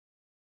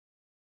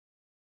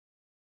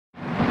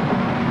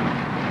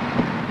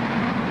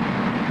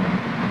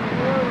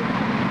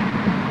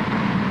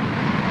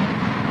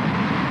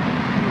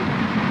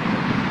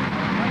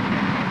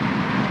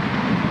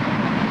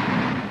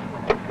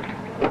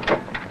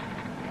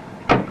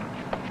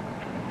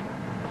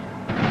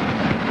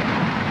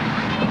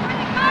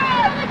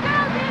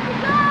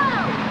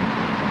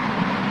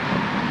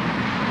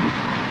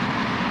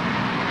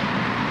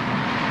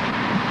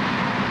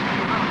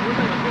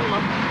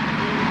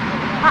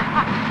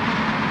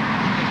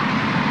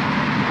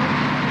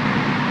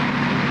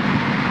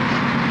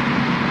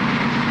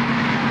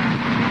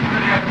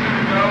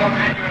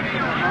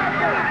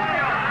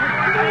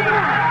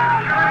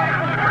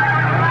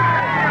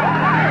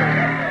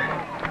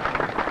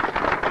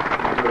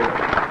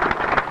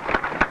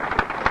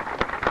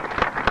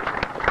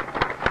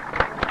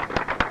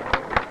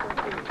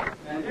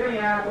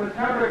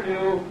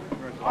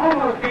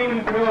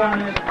on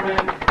this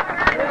sprint.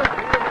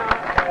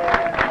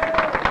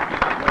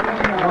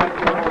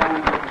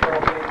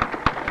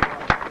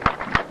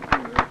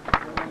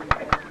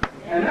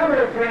 And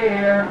number 3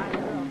 here,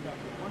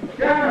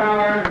 John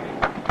Howard,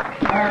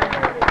 our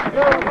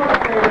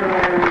fourth favorite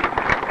rider,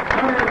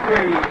 number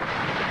 3.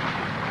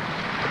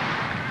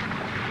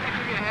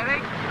 Give you a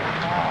headache?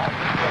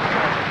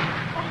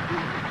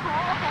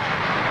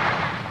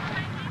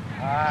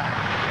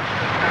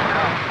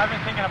 I've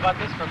been thinking about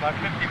this for about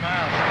 50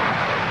 miles.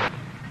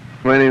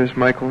 My name is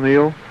Michael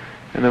Neal,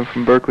 and I'm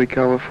from Berkeley,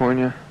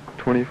 California,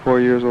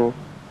 24 years old.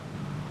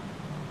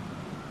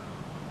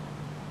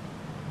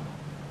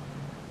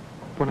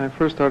 When I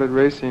first started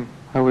racing,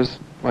 I was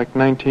like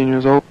 19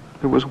 years old.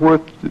 It was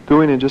worth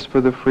doing it just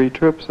for the free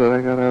trips that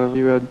I got out of it.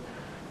 You had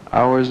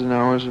hours and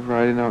hours of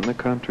riding out in the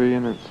country,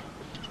 and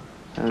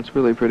it's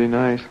really pretty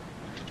nice.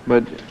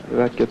 But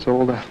that gets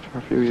old after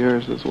a few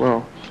years as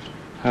well,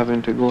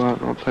 having to go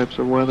out in all types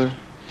of weather.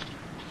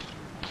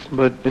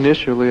 But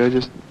initially,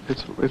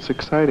 it's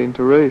exciting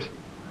to race.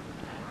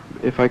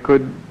 If I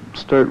could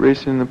start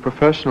racing the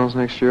professionals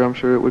next year, I'm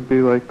sure it would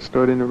be like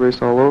starting to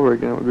race all over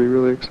again. It would be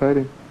really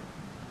exciting.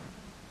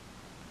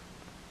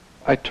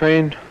 I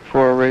train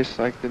for a race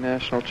like the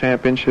national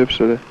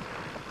championships or the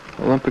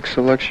Olympic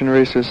selection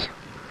races,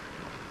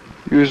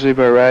 usually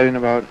by riding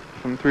about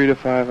from 3 to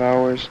 5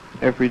 hours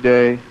every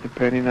day,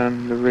 depending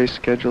on the race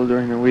schedule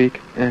during the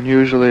week. And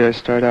usually I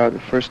start out the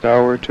first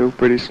hour or two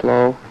pretty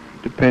slow,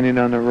 depending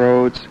on the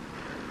roads,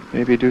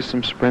 maybe do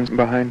some sprints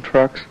behind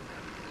trucks.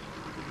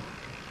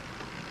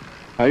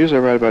 I usually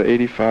ride about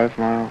 85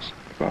 miles,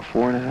 about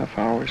 4.5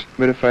 hours.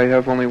 But if I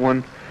have only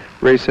one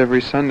race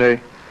every Sunday,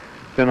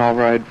 then I'll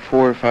ride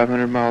 400 or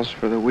 500 miles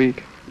for the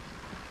week.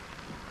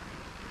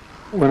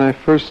 When I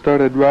first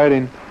started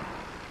riding,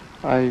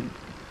 I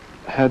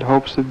had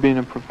hopes of being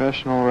a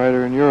professional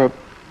rider in Europe,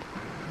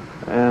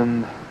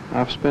 and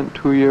I've spent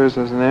 2 years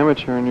as an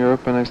amateur in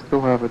Europe, and I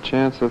still have a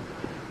chance of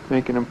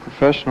making a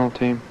professional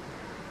team.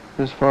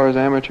 As far as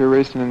amateur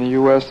racing in the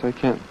U.S., I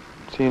can't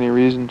see any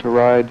reason to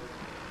ride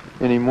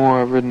anymore.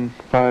 I've ridden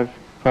five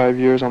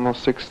years,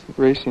 almost 6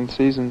 racing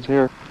seasons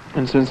here,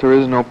 and since there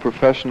is no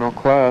professional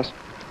class,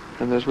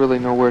 and there's really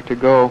nowhere to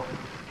go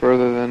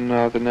further than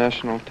the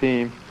national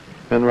team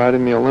and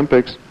riding the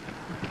Olympics,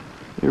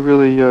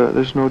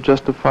 there's no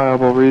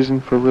justifiable reason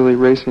for really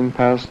racing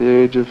past the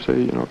age of,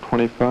 say,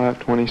 25,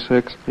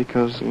 26,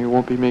 because you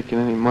won't be making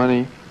any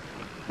money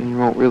and you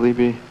won't really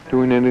be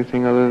doing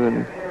anything other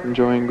than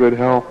enjoying good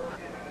health.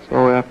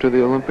 So after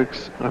the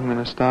Olympics, I'm going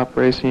to stop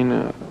racing,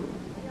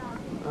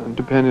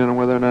 depending on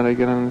whether or not I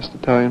get on this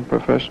Italian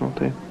professional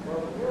team.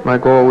 My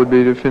goal would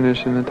be to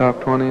finish in the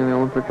top 20 in the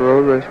Olympic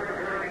road race,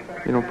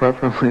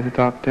 preferably the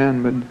top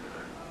 10, but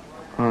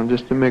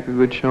just to make a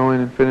good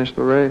showing and finish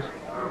the race.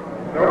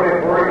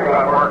 Nobody's worried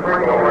about Mark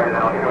Mirko right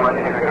now. He's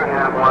running a good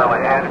half mile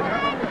ahead.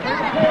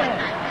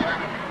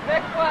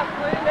 Next lap,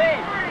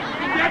 please.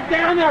 Get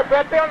down there,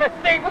 Brett. They're on the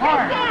same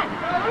car.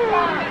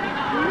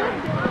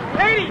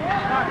 Lady!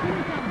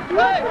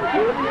 Good.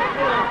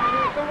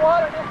 The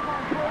water.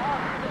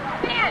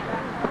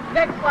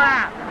 Next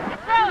lap.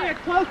 Really a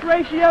close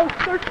ratio.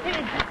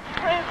 13.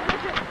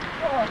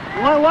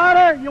 You want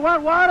water? You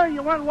want water?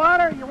 You want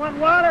water? You want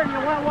water?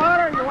 You want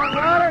water? You want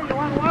water? You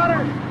want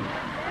water?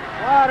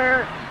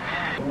 Water.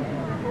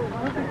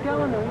 Where's it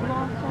going? We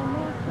lost so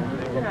much.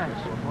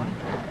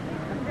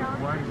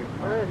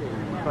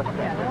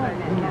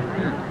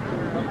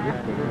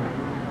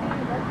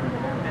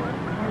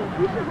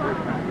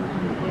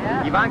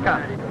 Ivanka.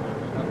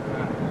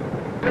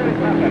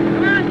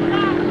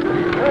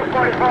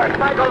 445,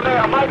 Michael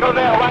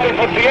Neal, riding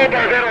from Siena,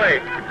 Italy.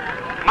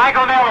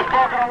 Michael Neal is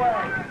broken away.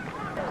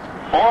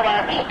 4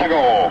 laps to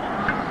go.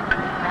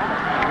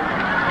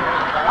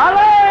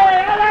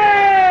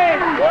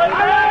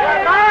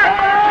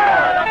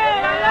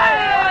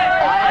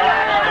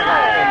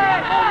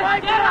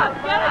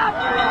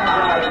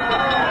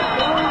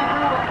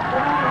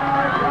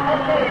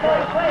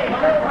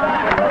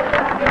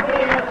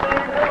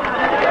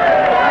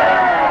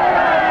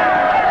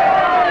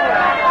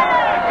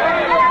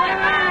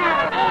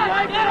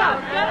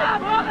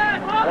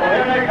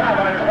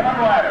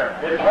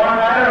 It's one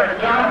rider, it's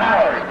John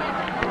Howard.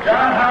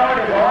 John Howard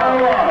is all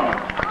alone.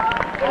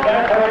 So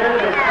that's what it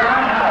is, it's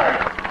John Howard.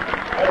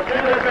 As soon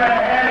as it's going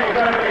to end, he's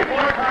going to be 4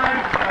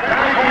 times.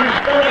 Now he's going to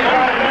still be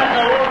right against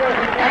the road as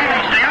he can.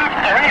 Stay up,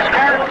 the race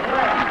car.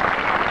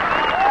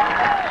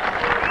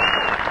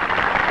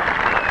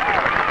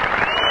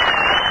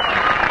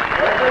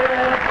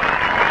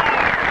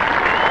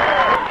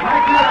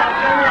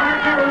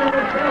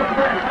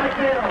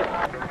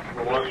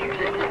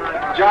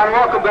 John,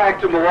 welcome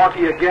back to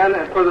Milwaukee again,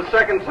 and for the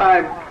second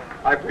time,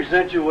 I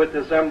present you with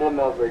this emblem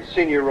of the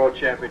Senior Road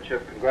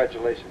Championship.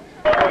 Congratulations.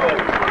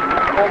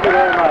 Thank you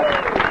very much.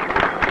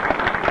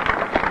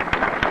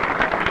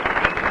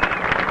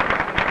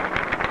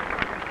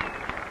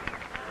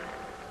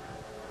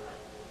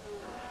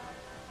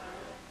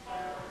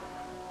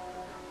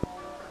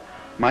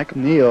 Michael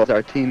Neal is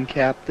our team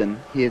captain.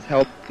 He has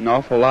helped an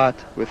awful lot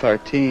with our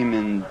team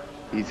in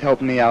He's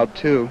helped me out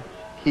too.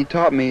 He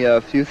taught me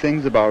a few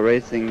things about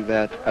racing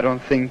that I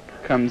don't think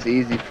comes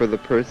easy for the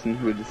person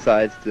who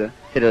decides to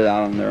hit it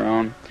out on their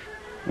own.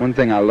 One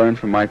thing I learned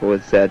from Michael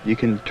is that you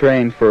can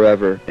train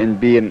forever and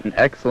be in an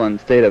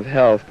excellent state of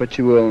health, but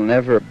you will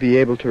never be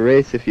able to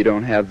race if you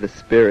don't have the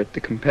spirit,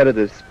 the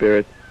competitive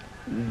spirit,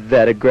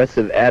 that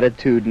aggressive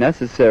attitude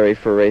necessary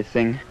for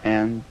racing,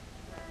 and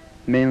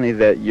mainly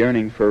that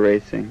yearning for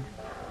racing.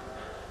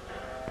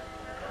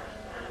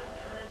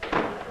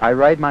 I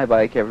ride my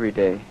bike every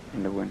day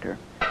in the winter,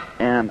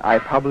 and I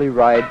probably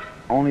ride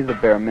only the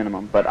bare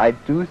minimum, but I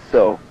do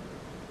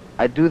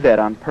that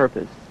on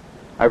purpose.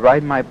 I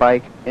ride my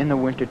bike in the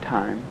winter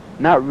time,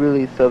 not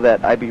really so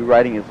that I be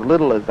riding as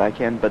little as I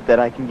can, but that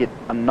I can get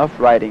enough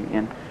riding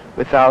in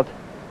without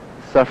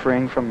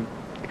suffering from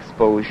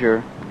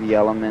exposure, the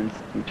elements,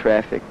 and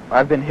traffic.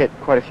 I've been hit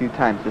quite a few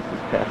times just this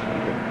past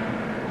winter.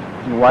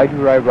 And why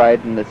do I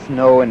ride in the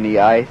snow and the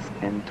ice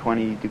and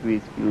 20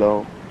 degrees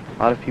below?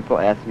 A lot of people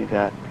ask me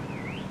that.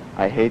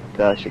 I hate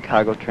the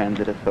Chicago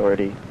Transit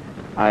Authority.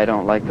 I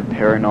don't like the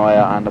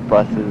paranoia on the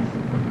buses.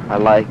 I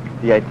like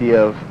the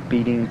idea of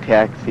beating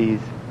taxis,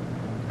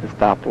 the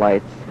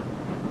stoplights.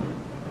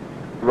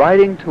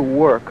 Riding to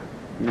work,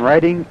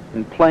 riding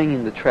and playing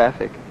in the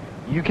traffic,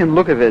 you can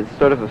look at it as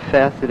sort of a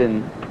facet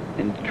in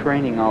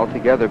training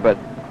altogether, but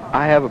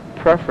I have a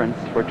preference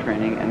for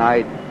training, and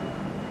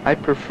I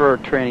prefer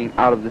training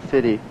out of the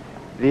city.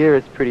 The air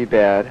is pretty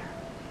bad.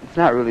 It's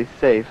not really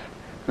safe,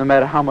 no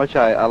matter how much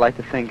I like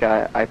to think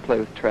I play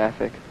with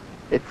traffic.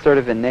 It's sort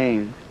of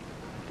inane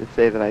to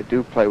say that I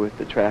do play with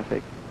the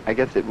traffic. I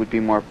guess it would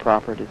be more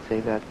proper to say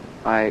that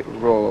I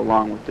roll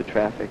along with the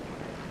traffic.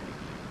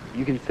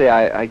 You can say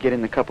I get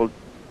in a couple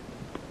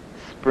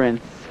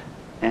sprints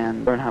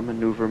and learn how to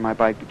maneuver my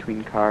bike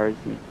between cars.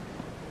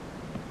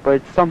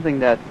 But it's something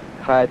that,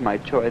 if I had my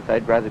choice,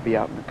 I'd rather be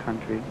out in the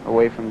country,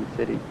 away from the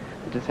city.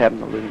 I just happen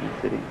to live in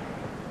the city.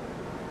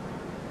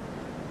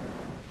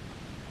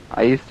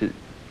 I used to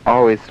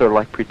always sort of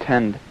like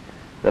pretend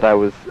that I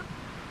was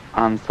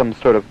on some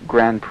sort of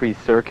Grand Prix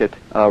circuit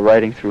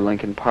riding through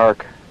Lincoln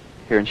Park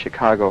here in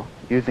Chicago.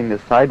 Using the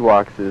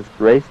sidewalks as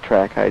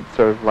racetrack, I'd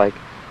sort of like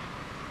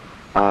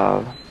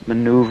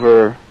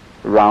maneuver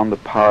around the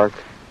park,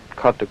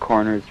 cut the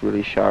corners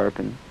really sharp,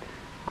 and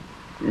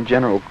in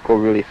general go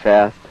really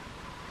fast.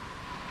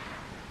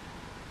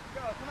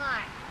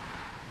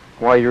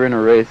 While you're in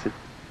a race, it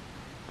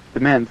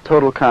demands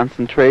total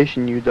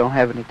concentration. You don't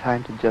have any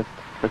time to just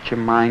let your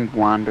mind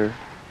wander,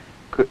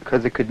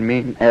 because it could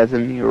mean, as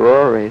in the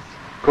Aurora race,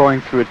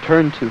 going through a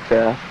turn too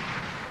fast,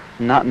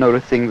 not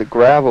noticing the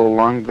gravel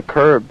along the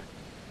curb.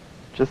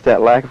 Just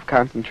that lack of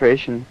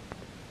concentration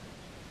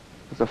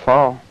was a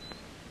fall,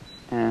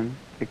 and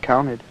it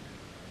counted.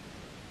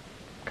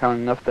 Counted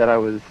enough that I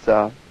was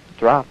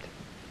dropped.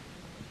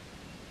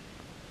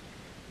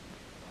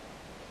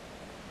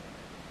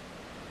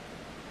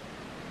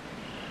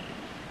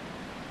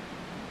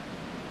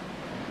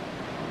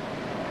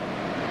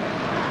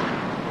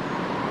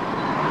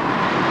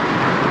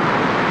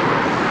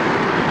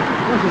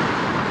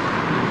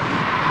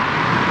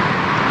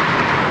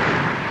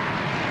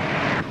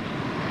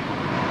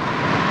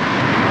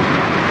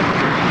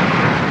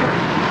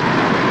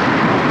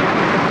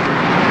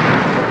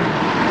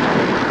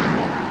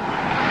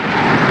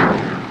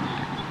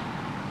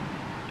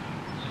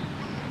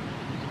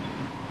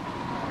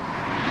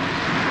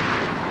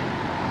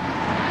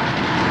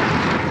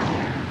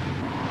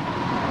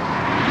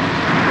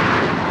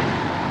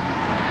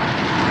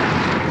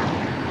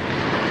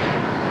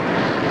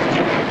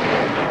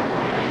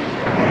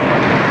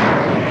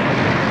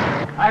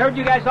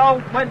 You guys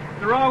all went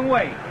the wrong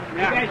way. You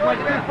guys went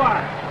too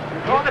far.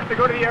 You told us to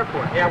go to the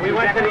airport. Yeah, we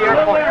went to the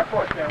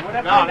airport.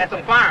 No, that's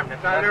a farm.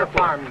 That's not an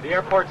airport. The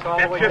airport's all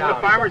the way down. That's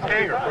just the farmer's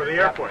hangar for the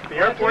airport. The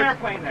airport's an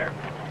airplane there.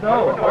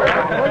 No.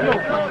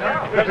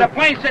 There's a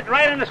plane sitting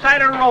right on the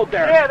side of the road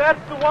there. Yeah,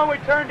 that's the one we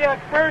turned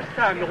down first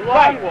time, the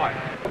long one.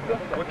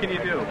 What can you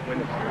do when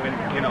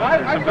you know,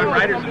 there's some good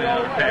riders in the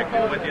pack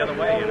that went the other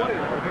way, you know?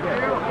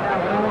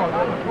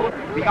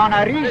 We're going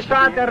to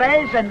restart the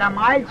race and the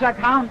miles are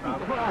counting.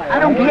 I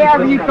don't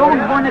care if you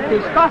don't want to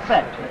discuss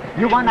it.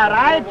 You want to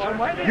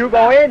ride, you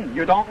go in.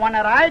 You don't want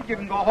to ride, you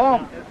can go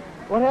home.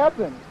 What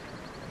happened?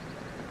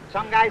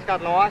 Some guys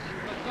got lost.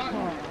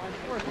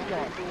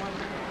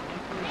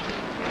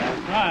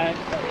 Right.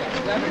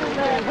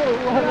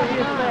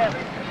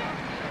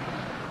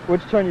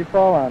 Which turn you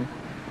fall on?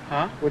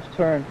 Huh? Which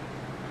turn?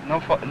 No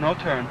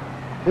turn.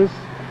 This?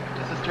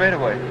 Just a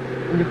straightaway.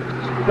 And you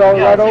fell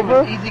right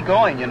over? It was easy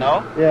going, you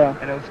know? Yeah.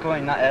 And it was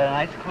going at a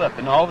nice clip.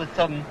 And all of a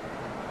sudden,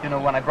 you know,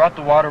 when I brought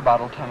the water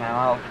bottle to my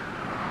mouth,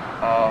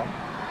 I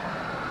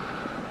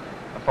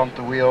bumped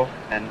the wheel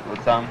and it was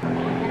done.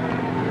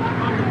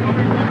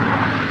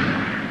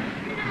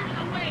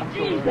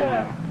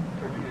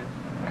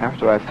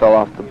 After I fell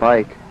off the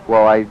bike,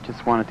 well, I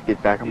just wanted to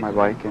get back on my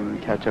bike and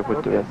catch up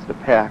with the rest of the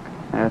pack.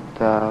 That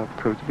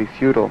proved to be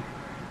futile.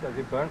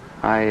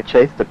 I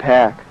chased the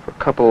pack for a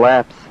couple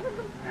laps,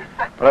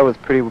 but I was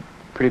pretty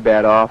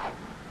bad off.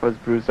 I was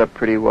bruised up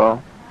pretty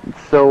well.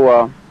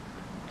 So,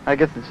 I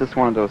guess it's just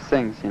one of those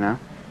things, you know.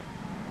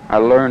 I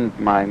learned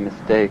my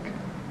mistake.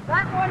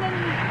 That one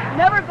is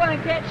never going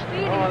to catch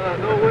Speedy. Oh,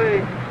 no way.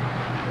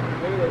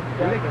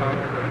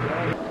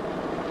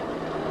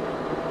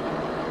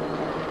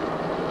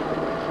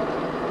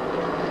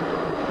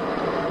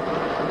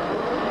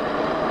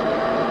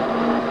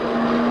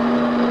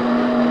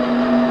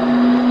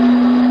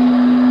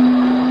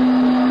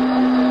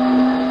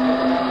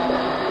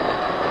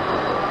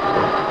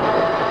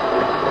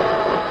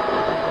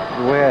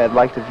 The way I'd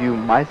like to view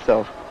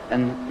myself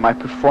and my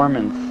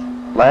performance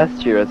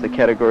last year as a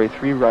Category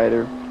 3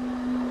 rider,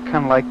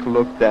 kind of like to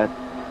look that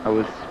I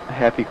was a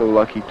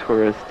happy-go-lucky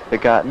tourist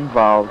that got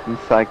involved in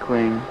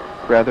cycling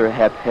rather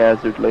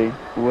haphazardly.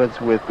 It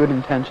was with good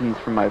intentions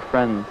from my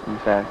friends, in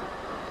fact,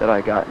 that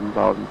I got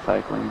involved in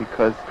cycling,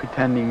 because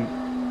pretending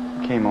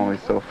came only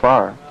so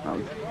far. I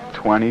was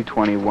 20,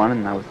 21,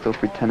 and I was still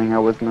pretending I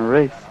was in a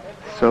race.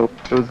 So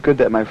it was good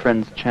that my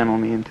friends channeled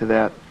me into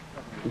that,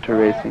 into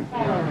racing.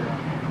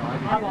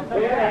 We have a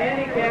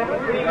handicap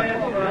of 3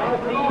 minutes for all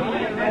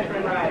senior and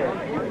veteran riders.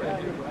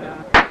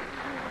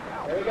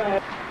 There we go.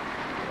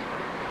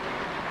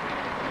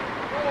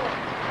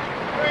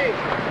 3,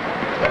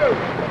 2,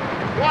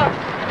 1,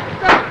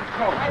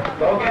 stop!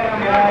 Go get him,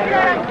 guys.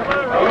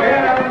 Go get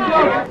him.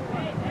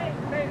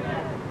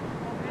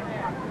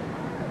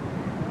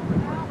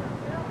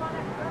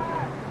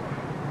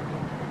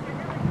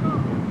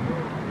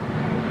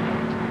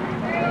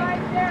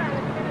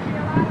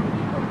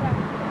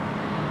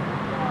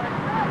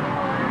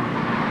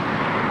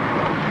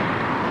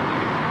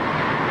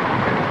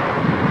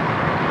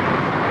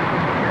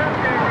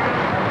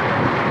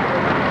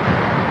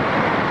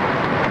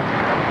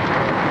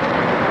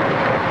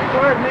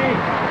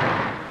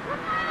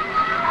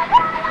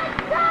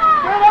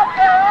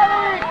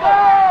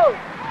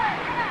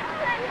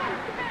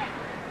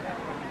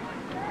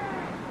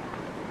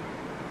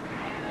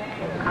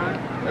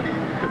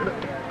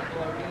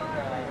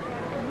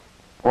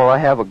 Well, I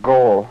have a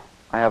goal.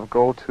 I have a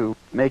goal to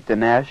make the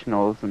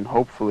nationals and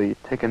hopefully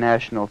take a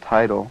national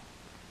title.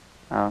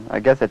 I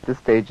guess at this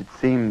stage it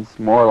seems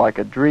more like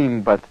a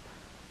dream, but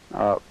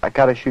I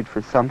got to shoot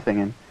for something,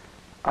 and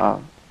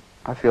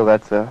I feel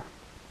that's a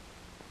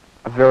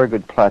very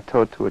good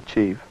plateau to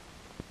achieve.